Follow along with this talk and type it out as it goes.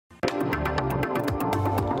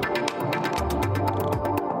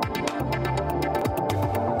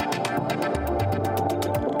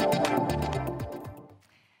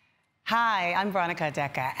I'm Veronica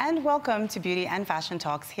Deca, and welcome to Beauty and Fashion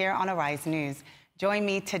Talks here on Arise News. Join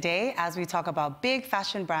me today as we talk about big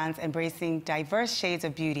fashion brands embracing diverse shades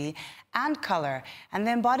of beauty and color, and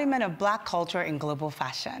the embodiment of Black culture in global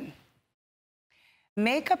fashion.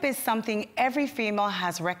 Makeup is something every female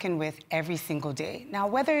has reckoned with every single day. Now,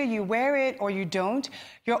 whether you wear it or you don't,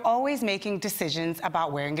 you're always making decisions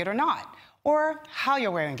about wearing it or not, or how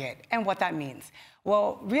you're wearing it and what that means.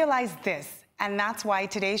 Well, realize this, and that's why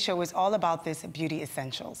today's show is all about this beauty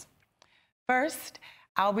essentials. First,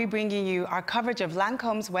 I'll be bringing you our coverage of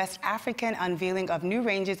Lancome's West African unveiling of new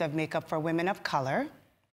ranges of makeup for women of color.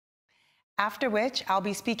 After which, I'll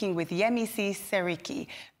be speaking with Yemisi Siriki,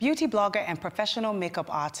 beauty blogger and professional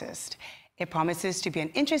makeup artist. It promises to be an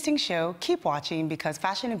interesting show. Keep watching because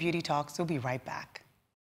Fashion and Beauty Talks will be right back.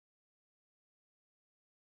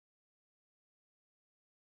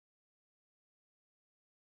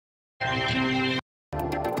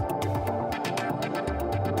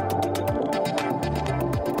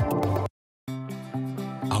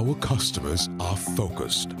 Our customers are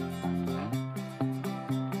focused,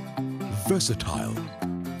 versatile,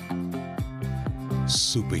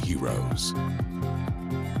 superheroes.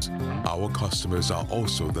 Our customers are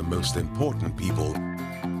also the most important people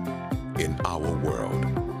in our world.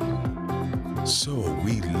 So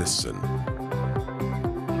we listen,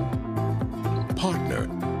 partner,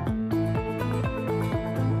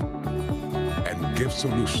 and give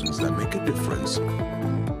solutions that make a difference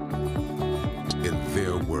in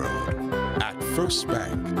their world. At First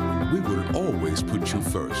Bank, we will always put you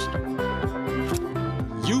first.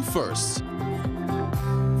 You first.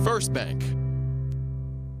 First Bank.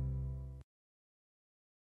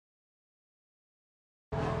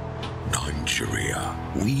 Nigeria.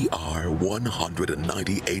 We are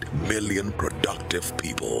 198 million productive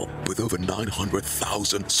people with over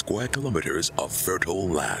 900,000 square kilometers of fertile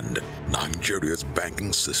land. Nigeria's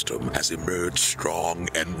banking system has emerged strong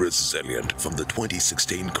and resilient from the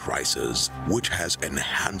 2016 crisis, which has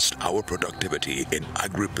enhanced our productivity in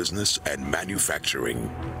agribusiness and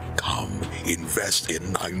manufacturing. Come, invest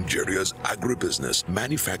in Nigeria's agribusiness,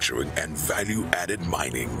 manufacturing, and value-added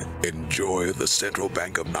mining. Enjoy the Central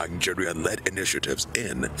Bank of Nigeria-led initiatives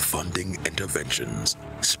in funding interventions,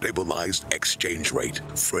 stabilized exchange rate,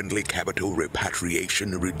 friendly capital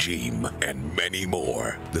repatriation regime, and many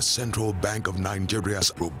more. The Central Bank of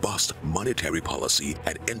Nigeria's robust monetary policy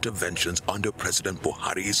and interventions under President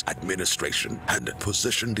Buhari's administration and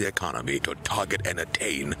positioned the economy to target and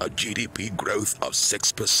attain a GDP growth of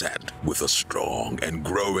 6% with a strong and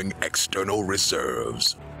growing external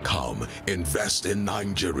reserves. Come, invest in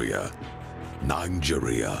Nigeria.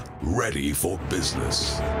 Nigeria, ready for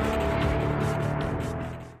business.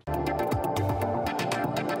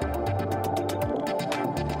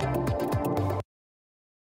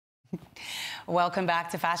 Welcome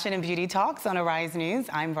back to Fashion and Beauty Talks on Arise News.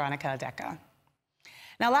 I'm Veronica Deca.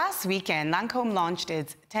 Now, last weekend, Lancome launched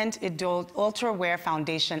its Tinted Ultra Wear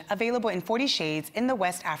Foundation, available in 40 shades in the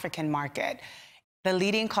West African market. The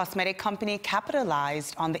leading cosmetic company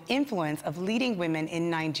capitalized on the influence of leading women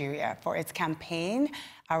in Nigeria. For its campaign,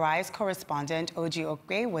 Arise correspondent Oji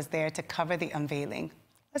Okwe was there to cover the unveiling.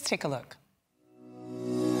 Let's take a look.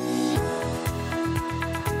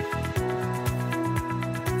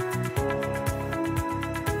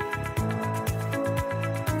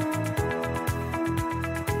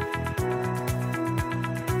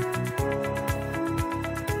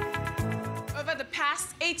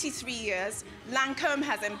 Past 83 years, Lancome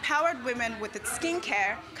has empowered women with its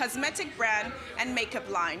skincare, cosmetic brand, and makeup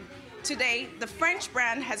line. Today, the French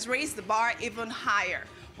brand has raised the bar even higher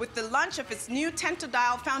with the launch of its new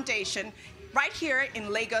Tentodile Foundation right here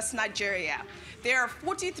in Lagos, Nigeria. There are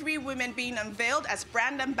 43 women being unveiled as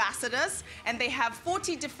brand ambassadors, and they have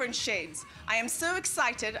 40 different shades. I am so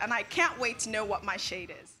excited, and I can't wait to know what my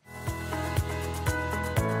shade is.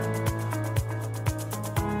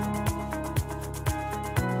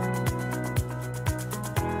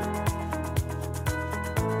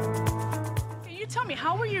 Tell me,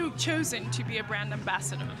 how were you chosen to be a brand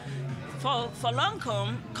ambassador? For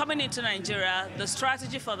Lancome, coming into Nigeria, the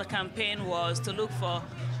strategy for the campaign was to look for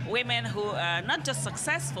women who are not just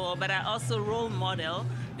successful, but are also role model.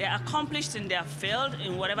 They're accomplished in their field,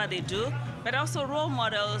 in whatever they do, but also role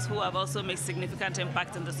models who have also made significant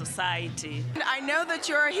impact in the society. I know that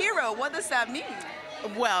you're a hero. What does that mean?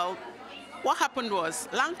 Well, what happened was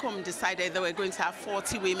Lancome decided they were going to have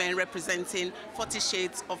 40 women representing 40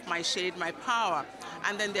 shades of my shade, my power.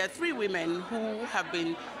 And then there are 3 women who have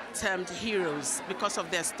been termed heroes because of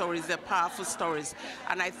their stories, their powerful stories.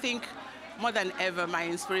 And I think more than ever, my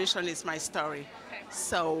inspiration is my story.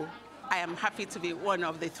 So I am happy to be one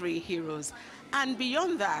of the 3 heroes. And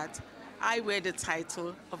beyond that, I wear the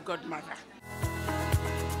title of Godmother.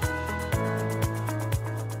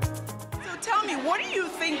 So tell me, what do you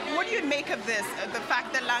think, what do you make of this, the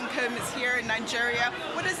fact that Lancome is here in Nigeria?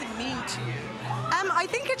 What does it mean to you? I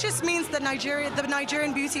think it just means that the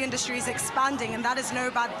Nigerian beauty industry is expanding, and that is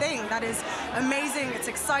no bad thing. That is amazing. It's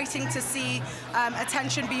exciting to see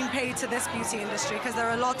attention being paid to this beauty industry, because there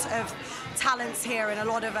are a lot of talents here and a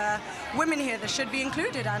lot of women here that should be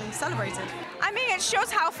included and celebrated. I mean, it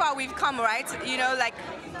shows how far we've come, right? You know, like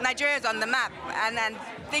Nigeria is on the map, and then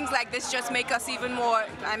things like this just make us even more.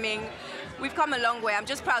 I mean, we've come a long way. I'm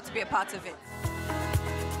just proud to be a part of it.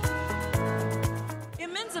 It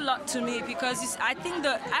means a lot to me because I think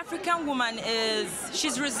the African woman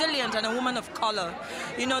she's resilient and a woman of color.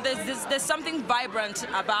 You know, there's something vibrant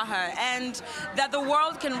about her, and that the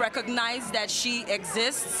world can recognize that she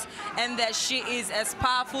exists and that she is as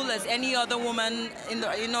powerful as any other woman in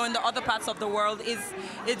the, in the other parts of the world.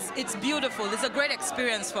 It's beautiful. It's a great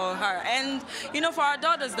experience for her, and for our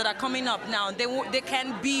daughters that are coming up now, they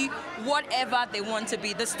can be whatever they want to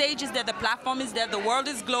be. The stage is there, the platform is there, the world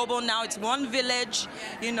is global now. It's one village.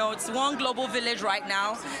 It's one global village right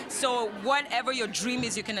now. So whatever your dream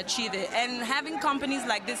is, you can achieve it. And having companies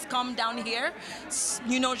like this come down here,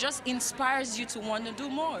 just inspires you to want to do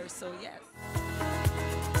more. So yes.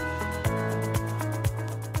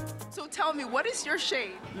 So tell me, what is your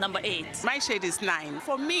shade? Number 8. My shade is 9.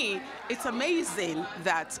 For me, it's amazing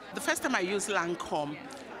that the first time I used Lancome,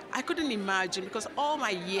 I couldn't imagine, because all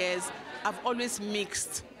my years I've always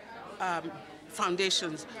mixed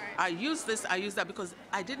foundations. I use this, I use that, because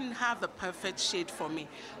I didn't have the perfect shade for me.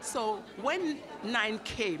 So when 9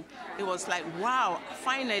 came, it was like, wow,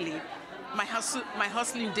 finally, my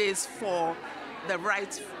hustling days for the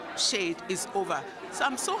right shade is over. So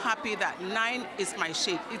I'm so happy that 9 is my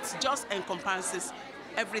shade. It just encompasses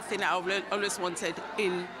everything I always wanted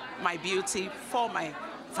in my beauty for my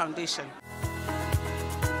foundation.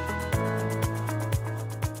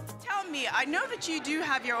 I know that you do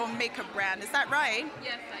have your own makeup brand, is that right?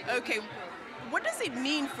 Yes, I do. Okay, what does it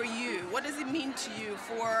mean for you? What does it mean to you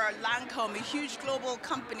for Lancome, a huge global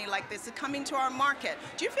company like this, to come into our market?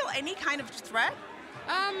 Do you feel any kind of threat?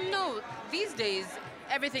 No, these days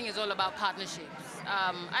everything is all about partnerships.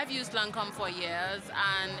 I've used Lancome for years,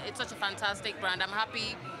 and it's such a fantastic brand. I'm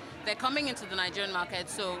happy they're coming into the Nigerian market,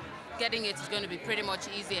 so getting it is going to be pretty much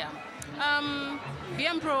easier.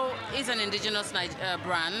 BM Pro is an indigenous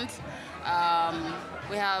brand.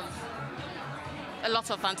 We have a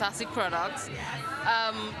lot of fantastic products.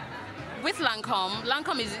 With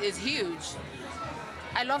Lancome is huge.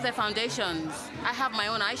 I love their foundations. I have my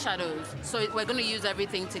own eyeshadows, so we're going to use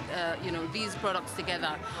everything to, these products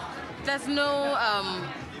together. There's no,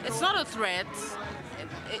 it's not a threat.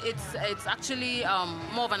 It's actually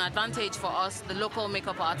more of an advantage for us, the local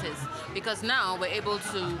makeup artists, because now we're able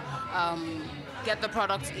to get the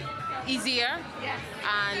products easier,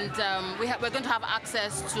 and we're going to have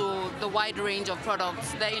access to the wide range of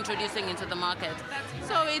products they're introducing into the market.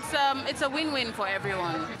 So it's a win-win for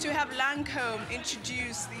everyone. To have Lancome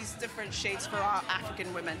introduce these different shades for our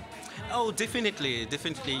African women. Oh, definitely,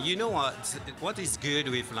 definitely. You know what is good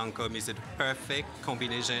with Lancome is a perfect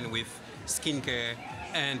combination with skincare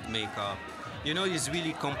and makeup. It's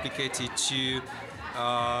really complicated to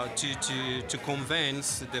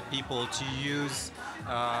convince the people to use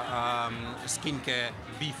skincare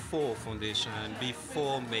before foundation,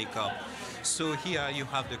 before makeup. So here you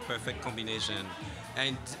have the perfect combination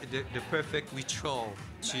and the perfect ritual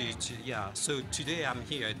So today I'm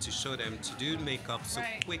here to show them to do makeup so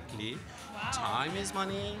quickly. Wow. Time is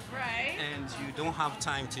money, right? And you don't have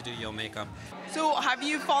time to do your makeup. So have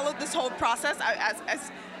you followed this whole process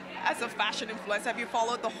as a fashion influencer? Have you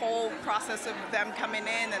followed the whole process of them coming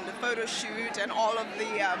in and the photo shoot and all of the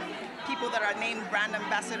people that are named brand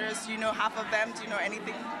ambassadors? Do you know half of them? Do you know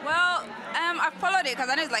anything? Well, I've followed it because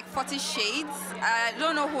I know it's like 40 shades. I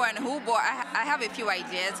don't know who and who, but I have a few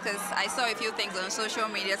ideas because I saw a few things on social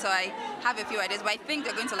media, so I have a few ideas. But I think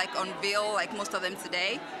they're going to unveil most of them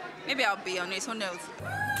today. Maybe I'll be on it, who knows?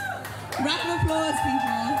 Round of applause,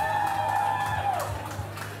 people.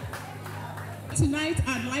 Tonight,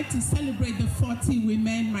 I'd like to celebrate the 40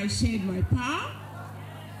 women, my shade, my power.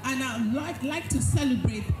 And I'd like to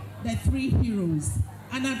celebrate the 3 heroes.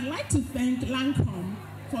 And I'd like to thank Lancome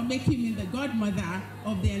for making me the godmother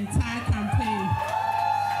of the entire campaign.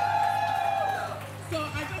 So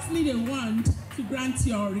I just need a wand to grant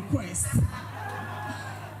your request.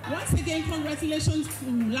 Once again, congratulations to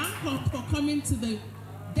Lancome for coming to the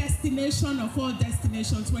destination of all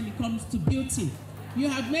destinations when it comes to beauty. You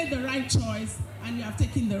have made the right choice and you have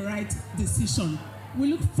taken the right decision.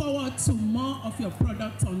 We look forward to more of your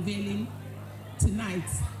product unveiling tonight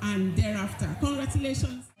and thereafter.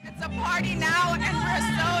 Congratulations. It's a party now and we're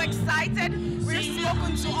so excited. We've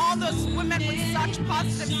spoken to all those women with such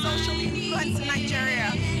positive social influence in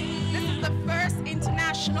Nigeria. This is the first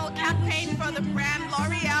international campaign for the brand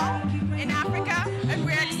L'Oreal in Africa, and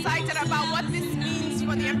we're excited about what this means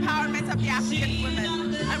for the empowerment of the African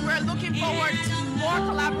women. And we're looking forward to more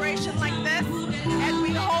collaboration like this, and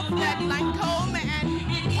we hope that Lancôme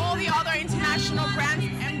and all the other international brands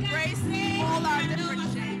embrace all our different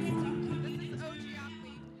shades.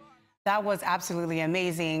 That was absolutely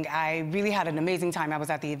amazing. I really had an amazing time. I was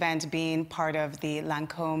at the event being part of the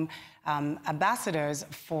Lancôme ambassadors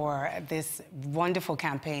for this wonderful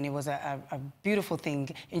campaign. It was a beautiful thing,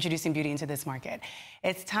 introducing beauty into this market.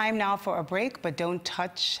 It's time now for a break, but don't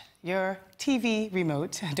touch your TV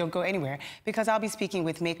remote. Don't go anywhere, because I'll be speaking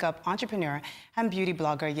with makeup entrepreneur and beauty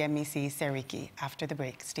blogger Yemisi Siriki after the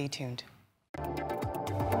break. Stay tuned.